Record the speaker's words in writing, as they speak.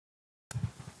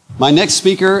My next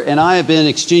speaker and I have been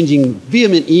exchanging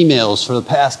vehement emails for the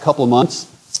past couple of months.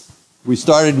 We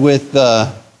started with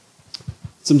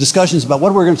some discussions about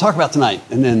what we're going to talk about tonight.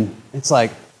 And then it's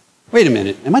like, wait a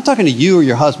minute, am I talking to you or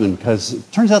your husband? Because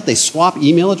it turns out they swap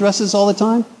email addresses all the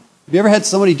time. Have you ever had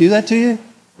somebody do that to you?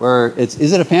 Where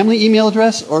is it a family email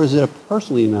address or is it a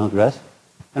personal email address?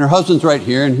 And her husband's right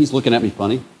here and he's looking at me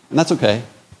funny, and that's okay.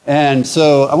 And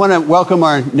so I want to welcome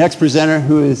our next presenter,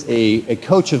 who is a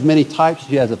coach of many types.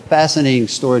 She has a fascinating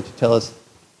story to tell us.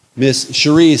 Miss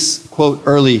Cherese, quote,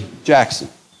 Early Jackson.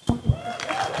 Is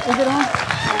it on?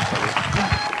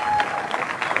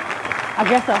 I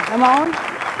guess so. Am I on?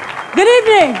 Good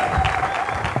evening.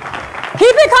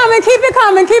 Keep it coming, keep it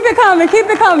coming, keep it coming, keep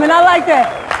it coming. I like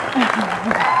that.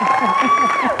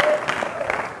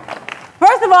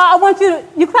 First of all, I want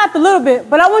you clapped a little bit,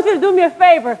 but I want you to do me a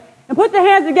favor and put your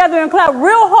hands together and clap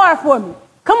real hard for me.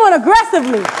 Come on,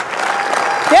 aggressively.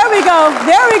 There we go,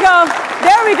 there we go,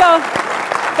 there we go.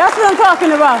 That's what I'm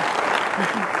talking about.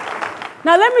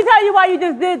 Now, let me tell you why you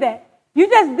just did that. You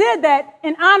just did that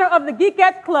in honor of the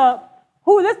Geekettes Club,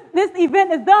 who this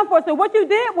event is done for. So what you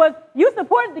did was you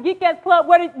supported the Geekettes Club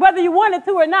whether you wanted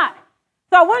to or not.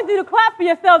 So I wanted you to clap for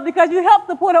yourselves because you helped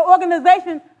support an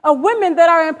organization of women that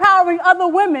are empowering other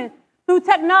women through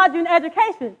technology and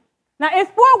education. Now,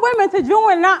 it's for women to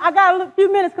join. Now, I got a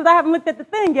few minutes because I haven't looked at the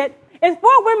thing yet. It's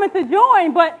for women to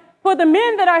join, but for the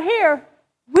men that are here,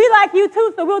 we like you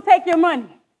too, so we'll take your money.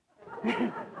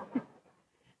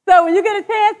 So when you get a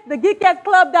chance,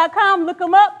 thegeeketsclub.com, look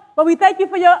them up. But we thank you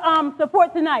for your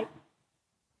support tonight.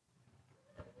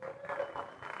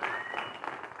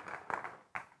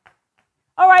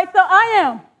 All right, so I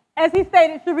am, as he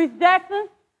stated, Cherese Jackson,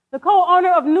 the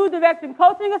co-owner of New Direction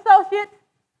Coaching Associates,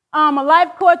 a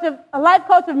life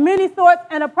coach of many sorts,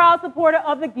 and a proud supporter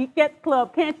of the Geekettes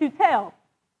Club. Can't you tell?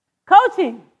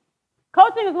 Coaching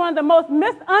is one of the most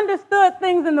misunderstood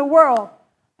things in the world.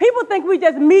 People think we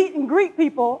just meet and greet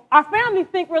people. Our families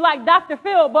think we're like Dr.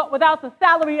 Phil, but without the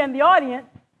salary and the audience.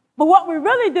 But what we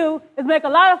really do is make a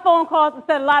lot of phone calls and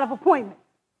set a lot of appointments.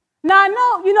 Now, I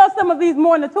know you know some of these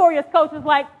more notorious coaches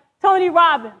like Tony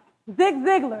Robbins, Zig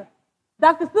Ziglar,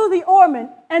 Dr. Susie Orman,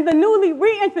 and the newly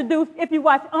reintroduced, if you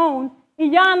watch OWN,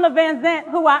 Ian Van Zant,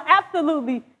 who I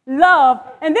absolutely love.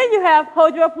 And then you have,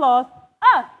 hold your applause,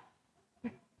 us.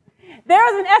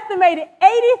 There is an estimated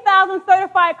 80,000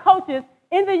 certified coaches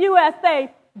in the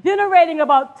USA, generating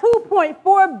about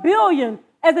 $2.4 billion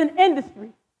as an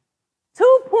industry.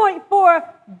 $2.4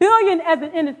 billion as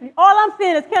an industry. All I'm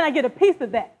saying is, can I get a piece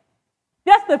of that?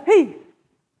 Just a piece.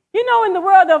 You know, in the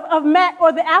world of Mac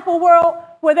or the Apple world,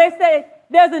 where they say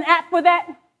there's an app for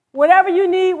that, whatever you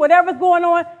need, whatever's going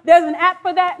on, there's an app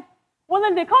for that. Well,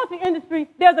 in the coaching industry,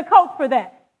 there's a coach for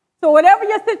that. So whatever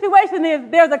your situation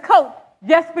is, there's a coach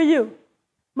just for you.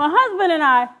 My husband and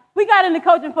I, we got into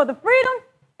coaching for the freedom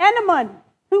and the money,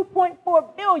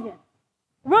 $2.4 billion.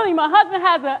 Really, my husband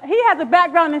has a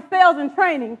background in sales and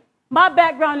training. My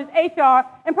background is HR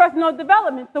and personal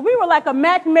development. So we were like a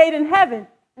match made in heaven,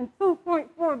 and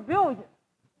 $2.4 billion.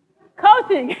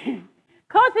 Coaching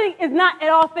is not at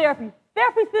all therapy.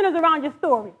 Therapy centers around your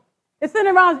story. It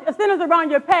centers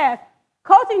around your past.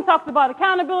 Coaching talks about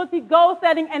accountability, goal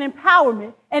setting, and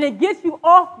empowerment, and it gets you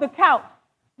off the couch.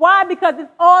 Why? Because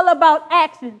it's all about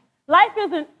action. Life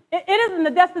isn't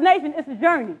a destination, it's a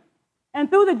journey. And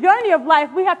through the journey of life,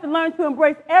 we have to learn to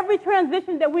embrace every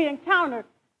transition that we encounter,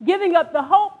 giving up the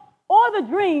hope or the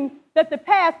dream that the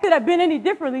past could have been any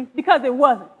differently, because it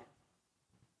wasn't.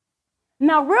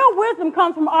 Now, real wisdom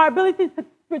comes from our ability to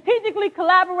strategically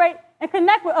collaborate and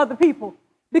connect with other people,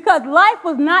 because life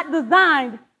was not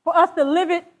designed for us to live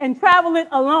it and travel it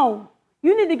alone.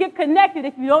 You need to get connected.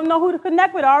 If you don't know who to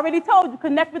connect with, I already told you,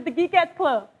 connect with the Geekettes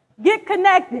Club. Get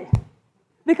connected.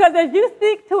 Because as you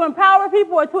seek to empower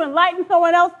people or to enlighten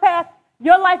someone else's path,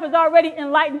 your life is already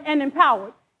enlightened and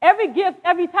empowered. Every gift,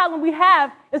 every talent we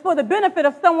have is for the benefit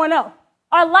of someone else.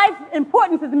 Our life's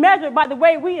importance is measured by the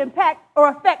way we impact or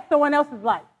affect someone else's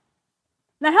life.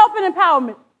 Now, help and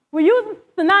empowerment. We use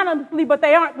them synonymously, but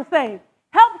they aren't the same.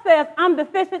 Help says, I'm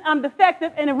deficient, I'm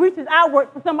defective, and it reaches outward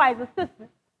for somebody's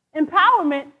assistance.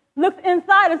 Empowerment looks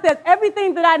inside and says,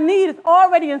 everything that I need is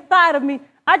already inside of me.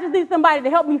 I just need somebody to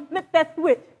help me flip that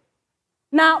switch.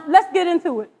 Now, let's get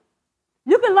into it.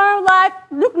 You can learn life,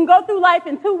 you can go through life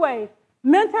in two ways,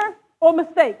 mentor or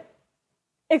mistake.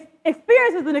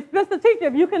 Experience is an expensive teacher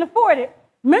if you can afford it.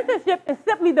 Mentorship is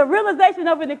simply the realization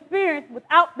of an experience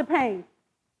without the pain.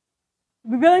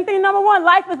 Revealing thing number one,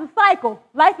 life is a cycle.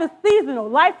 Life is seasonal.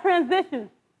 Life transitions.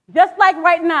 Just like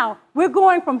right now, we're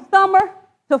going from summer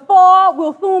to fall.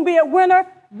 We'll soon be at winter.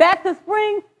 back to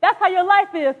spring, that's how your life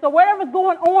is. So whatever's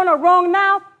going on or wrong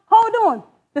now, hold on.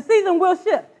 The season will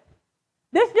shift.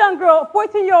 This young girl, a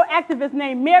 14-year-old activist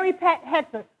named Mary Pat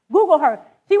Hector, Google her.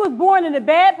 She was born in the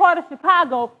bad part of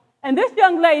Chicago, and this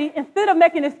young lady, instead of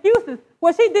making excuses,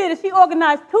 what she did is she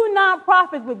organized 2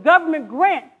 nonprofits with government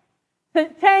grants to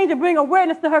change and bring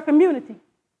awareness to her community.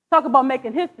 Talk about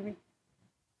making history.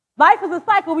 Life is a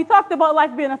cycle. We talked about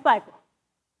life being a cycle.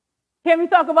 Can we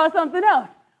talk about something else?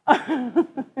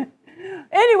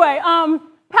 Anyway,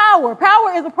 power.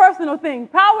 Power is a personal thing.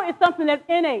 Power is something that's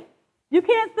innate. You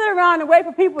can't sit around and wait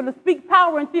for people to speak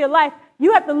power into your life.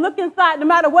 You have to look inside, no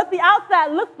matter what the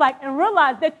outside looks like, and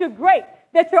realize that you're great,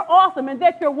 that you're awesome, and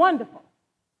that you're wonderful.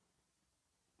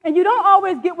 And you don't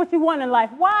always get what you want in life.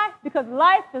 Why? Because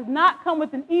life does not come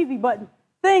with an easy button.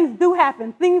 Things do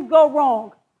happen. Things go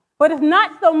wrong. But it's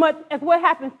not so much as what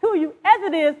happens to you as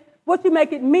it is what you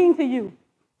make it mean to you.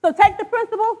 So take the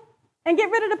principle and get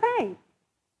rid of the pain.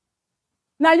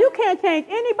 Now, you can't change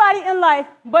anybody in life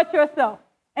but yourself.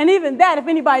 And even that, if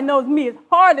anybody knows me, it's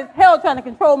hard as hell trying to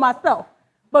control myself.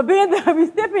 But being the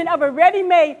recipient of a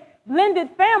ready-made, blended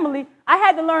family, I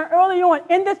had to learn early on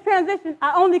in this transition,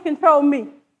 I only control me.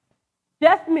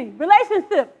 Just me.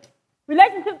 Relationships.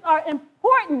 Relationships are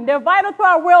important. They're vital to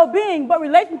our well-being, but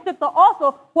relationships are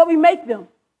also what we make them.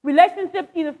 Relationships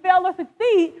either fail or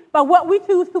succeed by what we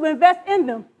choose to invest in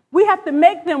them. We have to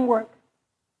make them work.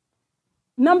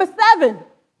 Number 7.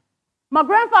 My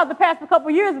grandfather passed a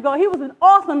couple years ago. He was an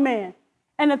awesome man.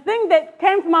 And the thing that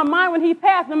came to my mind when he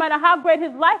passed, no matter how great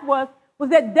his life was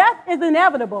that death is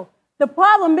inevitable. The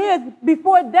problem is,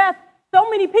 before death, so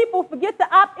many people forget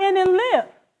to opt in and live.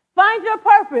 Find your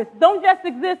purpose. Don't just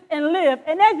exist and live.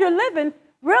 And as you're living,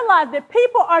 realize that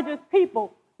people are just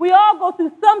people. We all go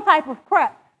through some type of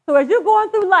crap. So as you're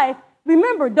going through life,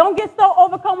 remember, don't get so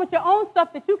overcome with your own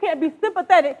stuff that you can't be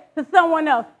sympathetic to someone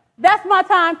else. That's my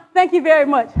time. Thank you very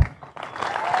much.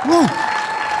 Woo.